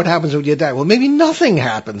 okay, what happens when you die? Well, maybe nothing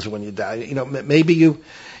happens when you die. Maybe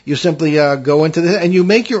you simply go into this and you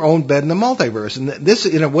make your own bed in the multiverse. And this,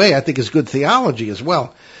 in a way, I think is good theology as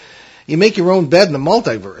well. You make your own bed in the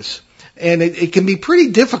multiverse, and it can be pretty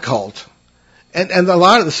difficult. And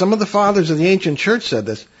some of the fathers of the ancient church said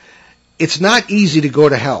this. It's not easy to go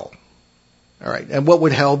to hell. All right. And what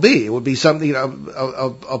would hell be? It would be something,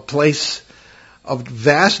 a place of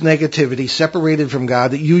vast negativity, separated from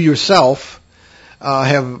God, that you yourself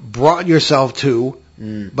have brought yourself to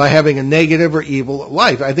by having a negative or evil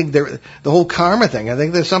life. I think the whole karma thing, I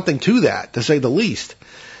think there's something to that, to say the least.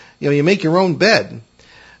 You make your own bed.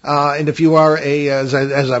 And if you are as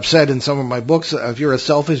I've said in some of my books, if you're a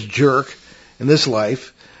selfish jerk in this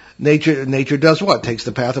life, nature does what? Takes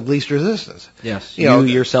the path of least resistance. Yes. You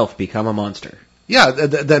yourself become a monster. Yeah.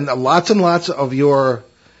 Then lots and lots of your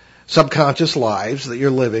subconscious lives that you're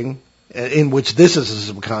living, in which this is a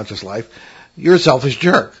subconscious life, you're a selfish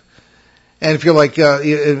jerk. And if you're like,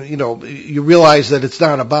 you realize that it's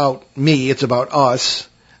not about me, it's about us,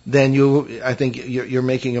 then I think you're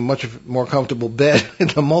making a much more comfortable bed in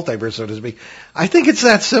the multiverse, so to speak. I think it's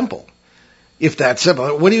that simple. If that's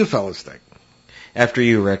simple. What do you fellas think? After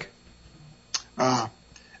you, Rick. Well,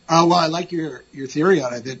 I like your theory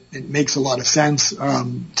on it. It makes a lot of sense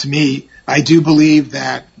to me. I do believe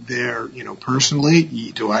that personally,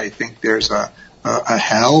 do I think there's a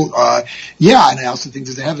hell? Yeah, and I also think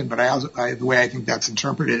there's a heaven. But the way I think that's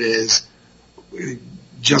interpreted is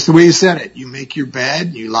just the way you said it. You make your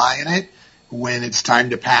bed, you lie in it. When it's time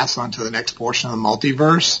to pass on to the next portion of the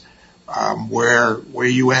multiverse, where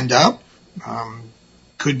you end up,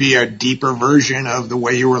 could be a deeper version of the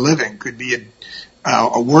way you were living. Could be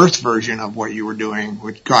a worse version of what you were doing,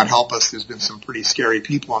 which, God help us, there's been some pretty scary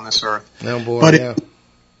people on this earth. Oh boy, but yeah.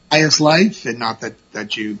 Pious life, and not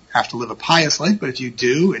that you have to live a pious life, but if you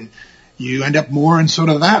do, and you end up more in sort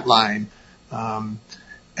of that line, and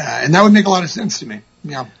that would make a lot of sense to me.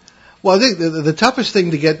 Yeah. Well, I think the toughest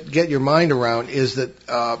thing to get your mind around is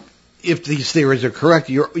that if these theories are correct,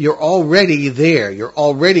 you're already there. You're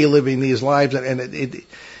already living these lives, and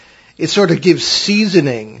it sort of gives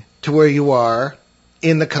seasoning to where you are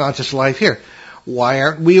in the conscious life here. Why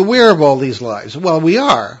aren't we aware of all these lives? Well, we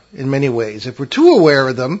are, in many ways. If we're too aware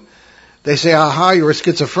of them, they say, aha, you're a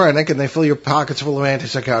schizophrenic, and they fill your pockets full of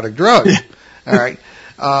antipsychotic drugs. All right.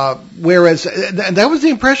 Whereas, that was the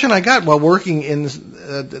impression I got while working in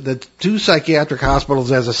the two psychiatric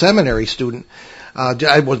hospitals as a seminary student.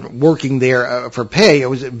 I wasn't working there for pay. I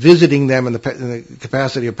was visiting them in the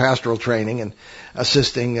capacity of pastoral training and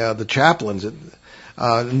assisting the chaplains at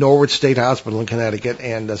Norwood State Hospital in Connecticut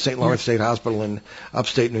and St. Lawrence State Hospital in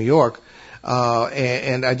upstate New York.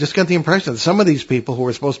 And I just got the impression that some of these people who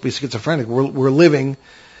were supposed to be schizophrenic were living,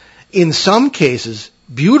 in some cases,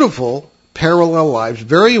 beautiful parallel lives,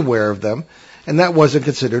 very aware of them, and that wasn't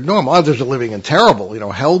considered normal. Others are living in terrible,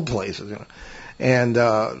 hell places. And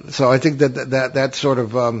so I think that sort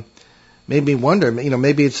of made me wonder.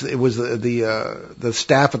 Maybe it was the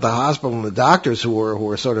staff at the hospital and the doctors who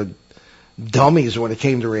were sort of dummies when it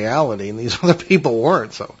came to reality, and these other people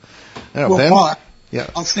weren't. So, well, Ben? Paul, yeah,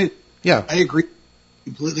 I'll say, yeah, I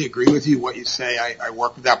completely agree with you. What you say, I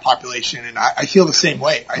work with that population, and I feel the same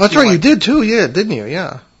way. That's right, you did too, yeah, didn't you?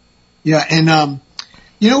 Yeah, yeah, and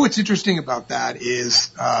what's interesting about that is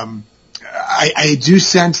I do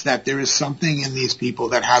sense that there is something in these people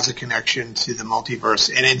that has a connection to the multiverse,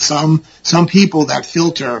 and in some people that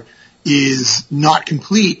filter is not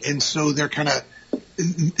complete, and so they're kind of,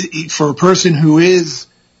 for a person who is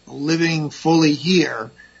living fully here,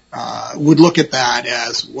 would look at that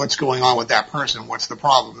as what's going on with that person, what's the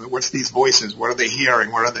problem, what's these voices, what are they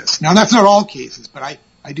hearing, what are this. Now that's not all cases, but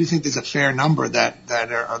I do think there's a fair number that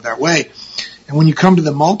are that way. And when you come to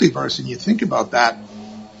the multiverse and you think about that,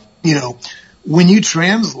 when you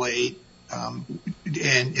translate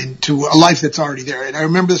and to a life that's already there, and I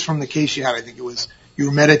remember this from the case you had, I think it was, you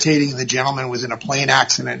were meditating and the gentleman was in a plane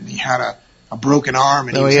accident and he had a broken arm.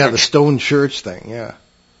 And the stone church thing, yeah.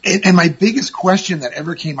 And my biggest question that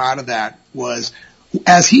ever came out of that was,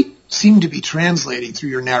 as he seemed to be translating through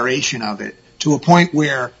your narration of it to a point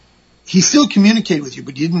where he still communicated with you,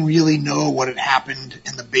 but you didn't really know what had happened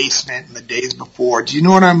in the basement in the days before. Do you know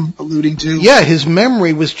what I'm alluding to? Yeah, his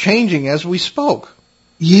memory was changing as we spoke.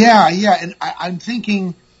 Yeah. And I'm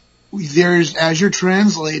thinking as you're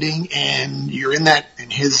translating and you're in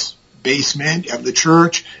his basement of the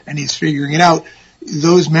church and he's figuring it out,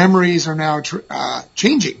 those memories are now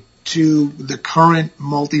changing to the current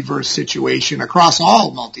multiverse situation across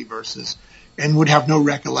all multiverses, and would have no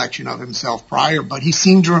recollection of himself prior, but he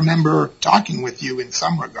seemed to remember talking with you in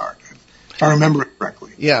some regard. if I remember it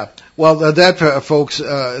correctly. Yeah. Well, that, folks,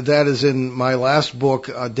 that is in my last book,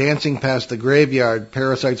 Dancing Past the Graveyard,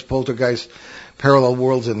 Parasites, Poltergeists, Parallel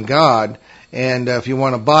Worlds, and God. And if you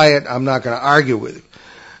want to buy it, I'm not going to argue with you.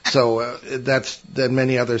 So that's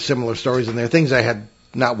many other similar stories in there, things I had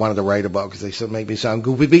not wanted to write about because they make me sound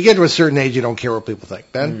goofy. But you get to a certain age, you don't care what people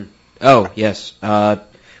think. Ben? Oh, yes.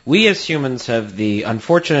 We as humans have the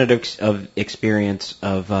unfortunate experience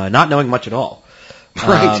of not knowing much at all.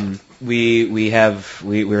 Right.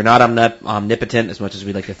 We're not omnipotent as much as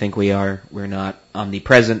we like to think we are. We're not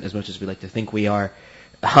omnipresent as much as we like to think we are.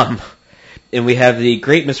 And we have the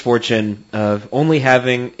great misfortune of only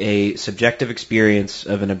having a subjective experience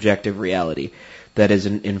of an objective reality that is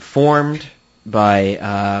informed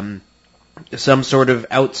by some sort of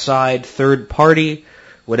outside third party,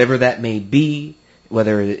 whatever that may be,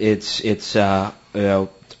 whether it's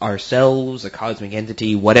ourselves, a cosmic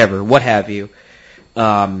entity, whatever, what have you.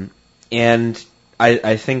 And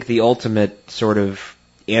I think the ultimate sort of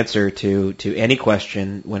answer to any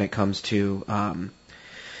question when it comes to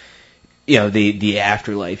the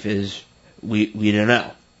afterlife is we don't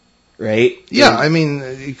know, right? Yeah, I mean,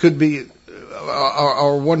 it could be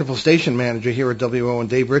our wonderful station manager here at WON,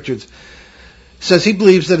 Dave Richards, says he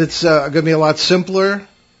believes that it's going to be a lot simpler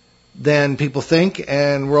than people think,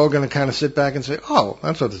 and we're all going to kind of sit back and say, "Oh,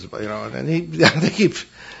 that's what this is about," And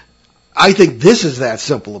I think this is that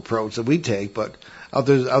simple approach that we take, but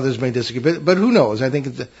others may disagree. But who knows? I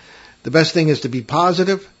think the best thing is to be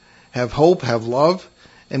positive, have hope, have love,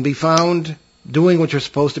 and be found doing what you're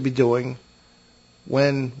supposed to be doing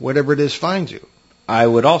when whatever it is finds you. I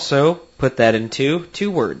would also put that into 2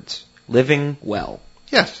 words: living well.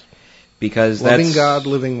 Yes. Because loving God,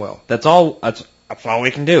 living well. That's all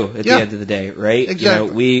we can do at the end of the day, right?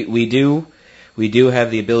 Exactly. We do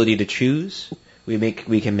have the ability to choose.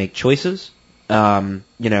 We can make choices.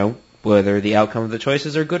 Whether the outcome of the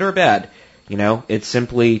choices are good or bad. It's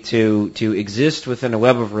simply to exist within a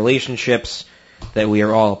web of relationships that we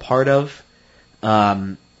are all a part of,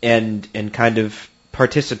 and kind of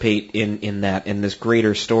participate in this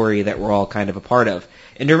greater story that we're all kind of a part of.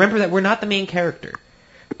 And to remember that we're not the main character.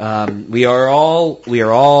 We are all, I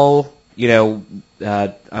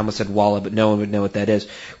almost said Walla, but no one would know what that is.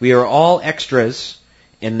 We are all extras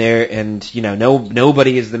in there, and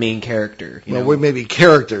nobody is the main character. Well, we may be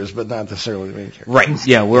characters, but not necessarily the main character. Right.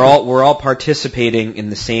 Yeah, we're all participating in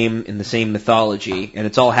the same mythology, and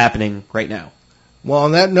it's all happening right now. Well,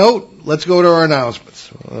 on that note, let's go to our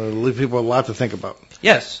announcements. Leave people a lot to think about.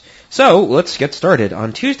 Yes. So, let's get started.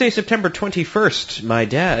 On Tuesday, September 21st, my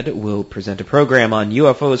dad will present a program on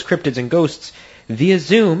UFOs, cryptids, and ghosts via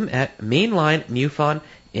Zoom at Mainline MUFON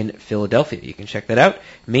in Philadelphia. You can check that out.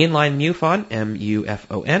 Mainline MUFON,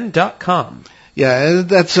 MUFON.com. Yeah,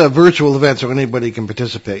 that's a virtual event, so anybody can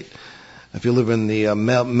participate. If you live in the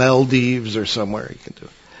Maldives or somewhere, you can do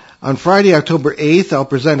it. On Friday, October 8th, I'll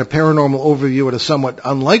present a paranormal overview at a somewhat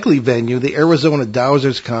unlikely venue, the Arizona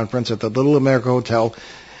Dowsers Conference at the Little America Hotel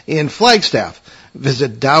in Flagstaff.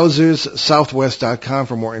 Visit dowserssouthwest.com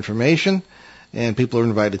for more information, and people are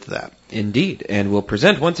invited to that. Indeed, and we'll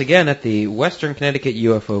present once again at the Western Connecticut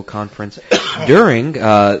UFO Conference during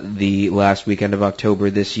the last weekend of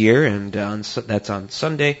October this year, and that's on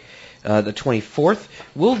Sunday, the 24th.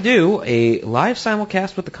 We'll do a live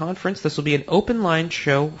simulcast with the conference. This will be an open line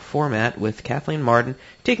show format with Kathleen Martin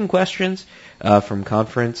taking questions from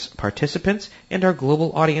conference participants and our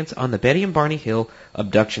global audience on the Betty and Barney Hill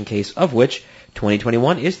abduction case, of which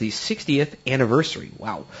 2021 is the 60th anniversary.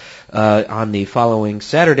 Wow. On the following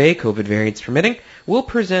Saturday, COVID variants permitting, we'll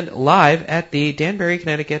present live at the Danbury,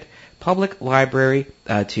 Connecticut Public Library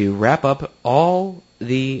to wrap up all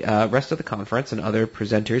the rest of the conference, and other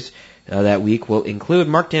presenters that week will include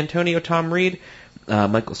Mark D'Antonio, Tom Reed,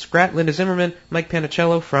 Michael Scratt, Linda Zimmerman, Mike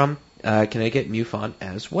Panicello from Connecticut MUFON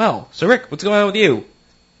as well. So, Rick, what's going on with you?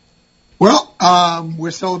 Well,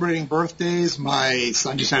 we're celebrating birthdays. My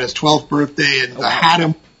son just had his 12th birthday, and I had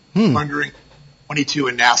him wondering, 22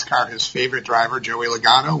 in NASCAR, his favorite driver, Joey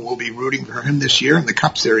Logano. We'll be rooting for him this year in the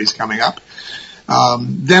Cup Series coming up.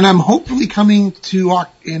 Then I'm hopefully coming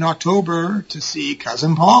in October to see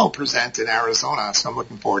Cousin Paul present in Arizona, so I'm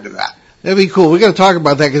looking forward to that. That'd be cool. We got to talk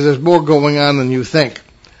about that because there's more going on than you think.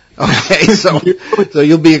 Okay, so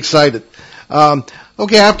you'll be excited.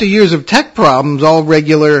 Okay, after years of tech problems, all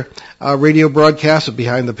regular radio broadcasts of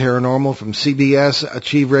Behind the Paranormal from CBS,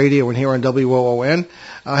 Achieve Radio, and here on WOON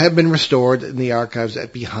have been restored in the archives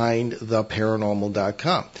at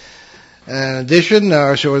BehindTheParanormal.com. In addition,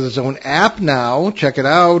 our show has its own app now. Check it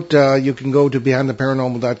out. You can go to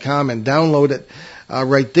BehindTheParanormal.com and download it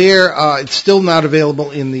right there. It's still not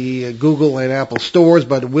available in the Google and Apple stores,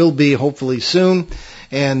 but it will be hopefully soon.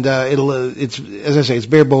 And it's as I say, it's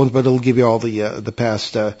bare bones, but it'll give you all the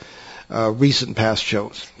past recent past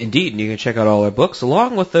shows. Indeed, and you can check out all our books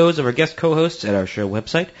along with those of our guest co-hosts at our show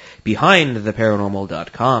website,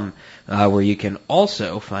 BehindTheParanormal.com, where you can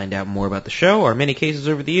also find out more about the show, our many cases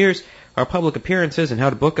over the years, our public appearances, and how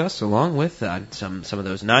to book us, along with some of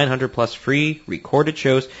those 900 plus free recorded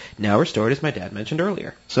shows now restored, as my dad mentioned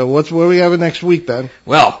earlier. So what do we have next week, Ben?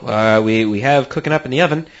 Well, we have cooking up in the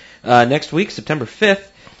oven. Next week, September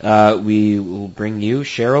 5th, we will bring you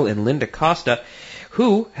Cheryl and Linda Costa,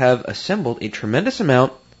 who have assembled a tremendous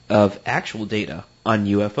amount of actual data on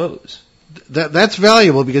UFOs. That's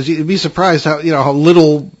valuable, because you'd be surprised how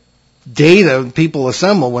little data people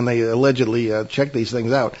assemble when they allegedly check these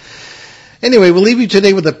things out. Anyway, we'll leave you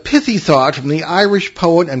today with a pithy thought from the Irish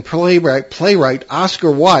poet and playwright Oscar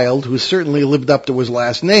Wilde, who certainly lived up to his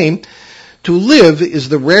last name. To live is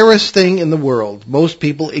the rarest thing in the world. Most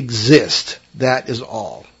people exist. That is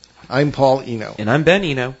all. I'm Paul Eno. And I'm Ben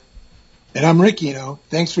Eno. And I'm Rick Eno.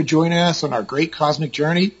 Thanks for joining us on our great cosmic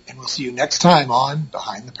journey, and we'll see you next time on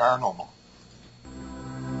Behind the Paranormal.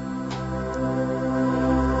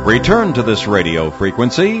 Return to this radio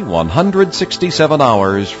frequency 167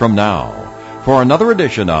 hours from now for another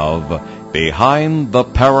edition of Behind the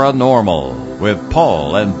Paranormal with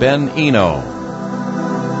Paul and Ben Eno.